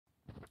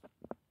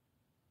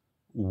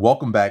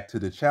Welcome back to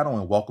the channel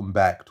and welcome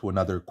back to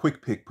another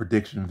quick pick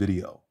prediction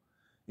video.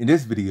 In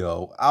this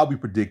video, I'll be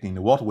predicting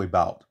the welterweight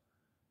bout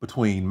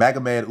between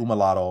Magomed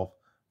Umalatov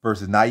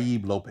versus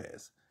Nayib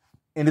Lopez.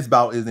 And this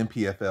bout is in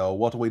PFL,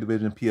 welterweight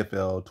division,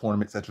 PFL,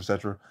 tournament, etc.,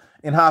 etc.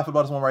 And how I feel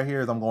about this one right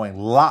here is I'm going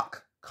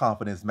lock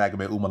confidence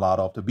Magomed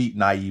Umalatov to beat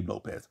Nayib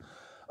Lopez.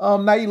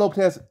 Nayib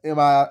Lopez, in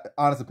my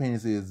honest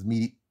opinions, is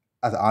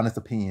honest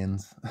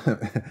opinions.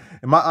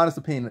 In my honest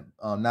opinion,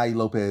 Nayib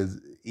Lopez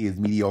is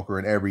mediocre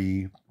in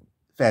every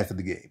facet of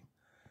the game.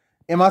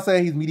 Am I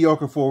saying he's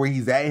mediocre for where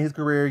he's at in his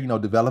career,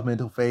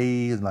 developmental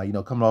phase,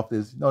 and coming off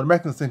this, the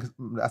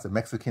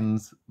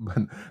Mexicans, but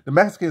the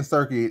Mexican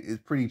circuit is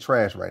pretty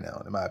trash right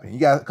now, in my opinion. You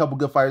got a couple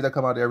good fighters that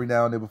come out there every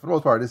now and then, but for the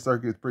most part, this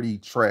circuit is pretty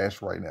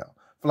trash right now.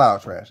 Flat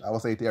out trash. I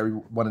will say to every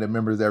one of the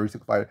members, every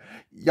single fighter,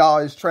 y'all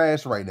is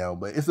trash right now,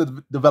 but it's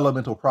a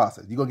developmental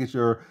process. You're gonna get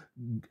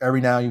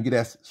every now and you get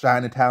that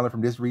shining talent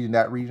from this region,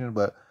 that region,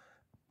 but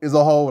as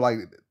a whole,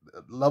 the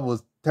level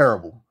is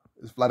terrible.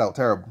 It's flat out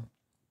terrible.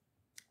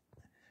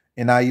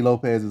 And Nayib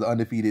Lopez is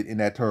undefeated in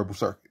that terrible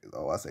circuit.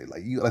 So I say,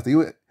 you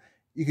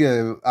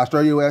could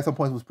Australia at some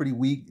points was pretty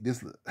weak.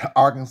 This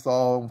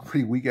Arkansas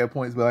pretty weak at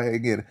points, but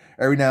again,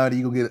 every now and then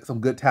you gonna get some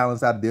good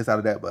talents out of this, out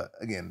of that. But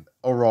again,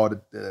 overall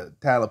the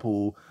talent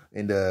pool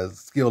and the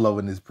skill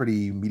level is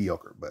pretty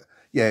mediocre. But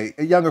yeah,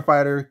 a younger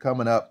fighter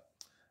coming up,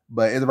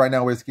 but as of right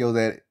now where his skills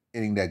at, it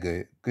ain't that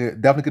good.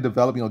 Definitely could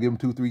develop. Give him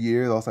 2-3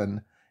 years. All of a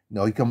sudden,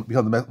 he becomes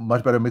a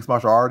much better mixed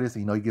martial artist.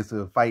 He gets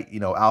to fight,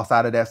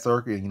 outside of that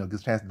circuit,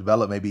 gets a chance to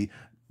develop, maybe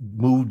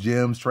move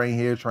gyms, train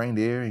here, train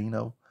there, and,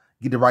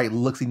 get the right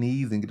looks he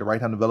needs and get the right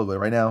time to develop it.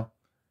 Right now,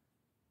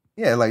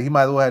 yeah, he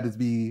might as well have to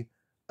be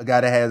a guy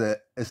that has an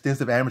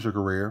extensive amateur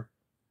career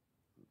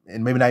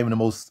and maybe not even the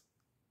most,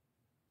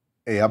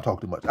 hey, I'm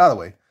talking too much. Either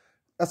way,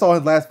 I saw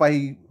his last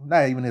fight,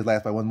 not even his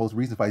last fight, one of the most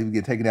recent fights, he was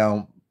getting taken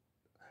down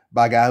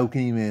by a guy who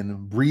can't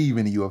even breathe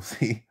in the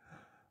UFC.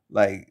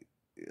 like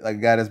a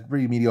guy that's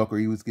pretty mediocre.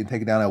 He was getting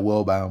taken down at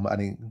will by him. I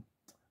think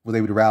was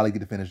able to rally, get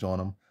the finish on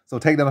him. So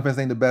takedown offense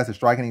ain't the best. His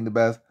striking ain't the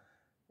best.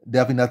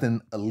 Definitely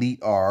nothing elite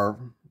or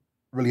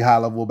really high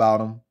level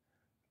about him.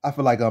 I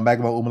feel like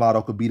Magomed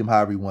Umalatov could beat him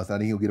however he wants. I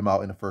think he'll get him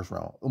out in the first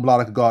round.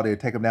 Umalatov could go out there,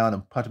 take him down,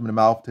 and punch him in the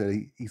mouth till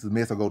he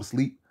submits or go to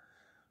sleep.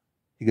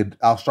 He could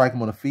outstrike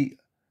him on the feet.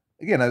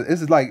 Again, this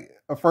is like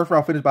a first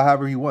round finish by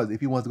however he wants.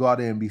 If he wants to go out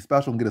there and be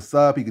special and get a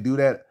sub, he could do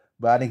that.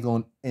 But I think he's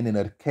going to end in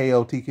a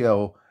KO,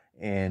 TKO.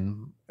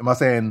 And am I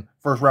saying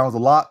first round is a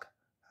lock?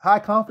 High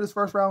confidence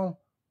first round?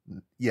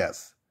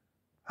 Yes.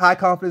 High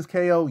confidence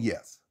KO?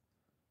 Yes.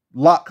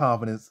 Lock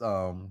confidence,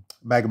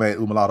 Magomed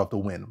Umalatov to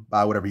win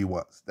by whatever he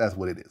wants. That's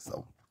what it is.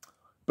 So,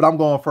 but I'm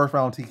going first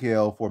round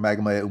TKO for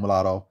Magomed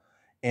Umalatov.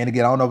 And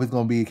again, I don't know if it's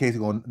going to be a case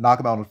of going to knock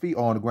him out on the feet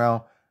or on the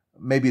ground.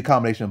 Maybe a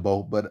combination of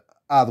both. But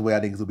either way, I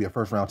think it's going to be a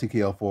first round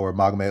TKO for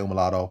Magomed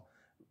Umalatov.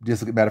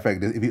 Just a matter of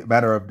fact, if it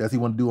matter of does he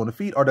want to do on the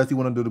feet or does he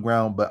want to do the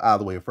ground? But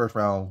either way, a first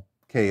round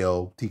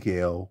KO,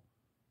 TKO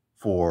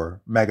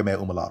for Magomed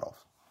Umalatov.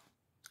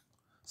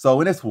 So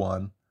in this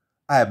one,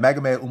 I have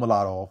Magomed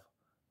Umalatov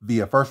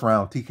via first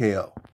round TKO.